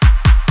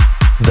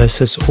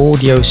This is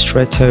Audio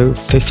Stretto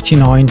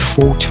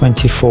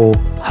 59424.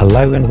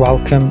 Hello and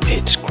welcome,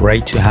 it's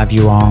great to have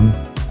you on.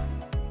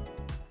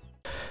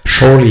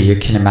 Surely you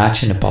can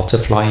imagine a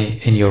butterfly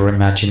in your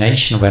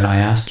imagination when I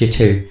ask you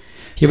to.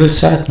 You will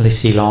certainly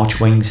see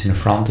large wings in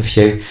front of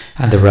you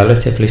and a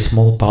relatively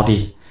small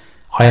body.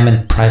 I am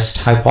impressed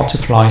how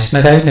butterflies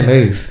not only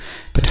move,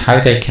 but how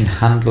they can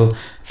handle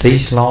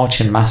these large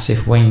and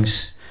massive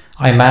wings.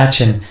 I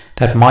imagine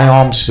that my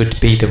arms would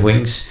be the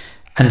wings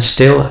and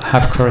still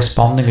have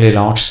correspondingly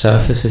large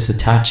surfaces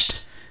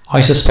attached.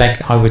 I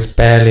suspect I would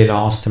barely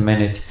last a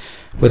minute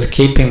with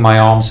keeping my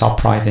arms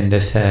upright in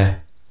this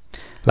air,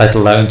 let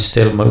alone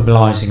still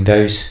mobilizing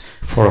those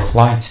for a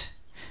flight.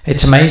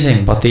 It's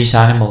amazing what these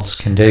animals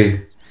can do.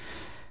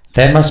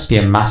 There must be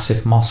a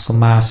massive muscle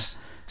mass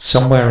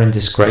somewhere in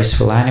this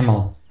graceful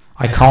animal.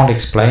 I can't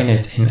explain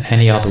it in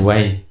any other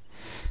way.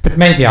 But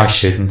maybe I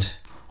shouldn't.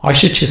 I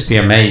should just be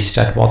amazed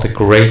at what a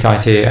great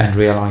idea and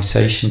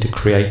realization the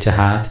creator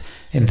had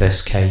in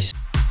this case.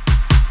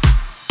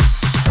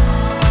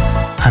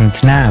 And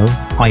now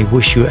I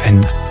wish you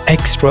an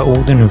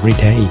extraordinary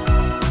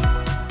day.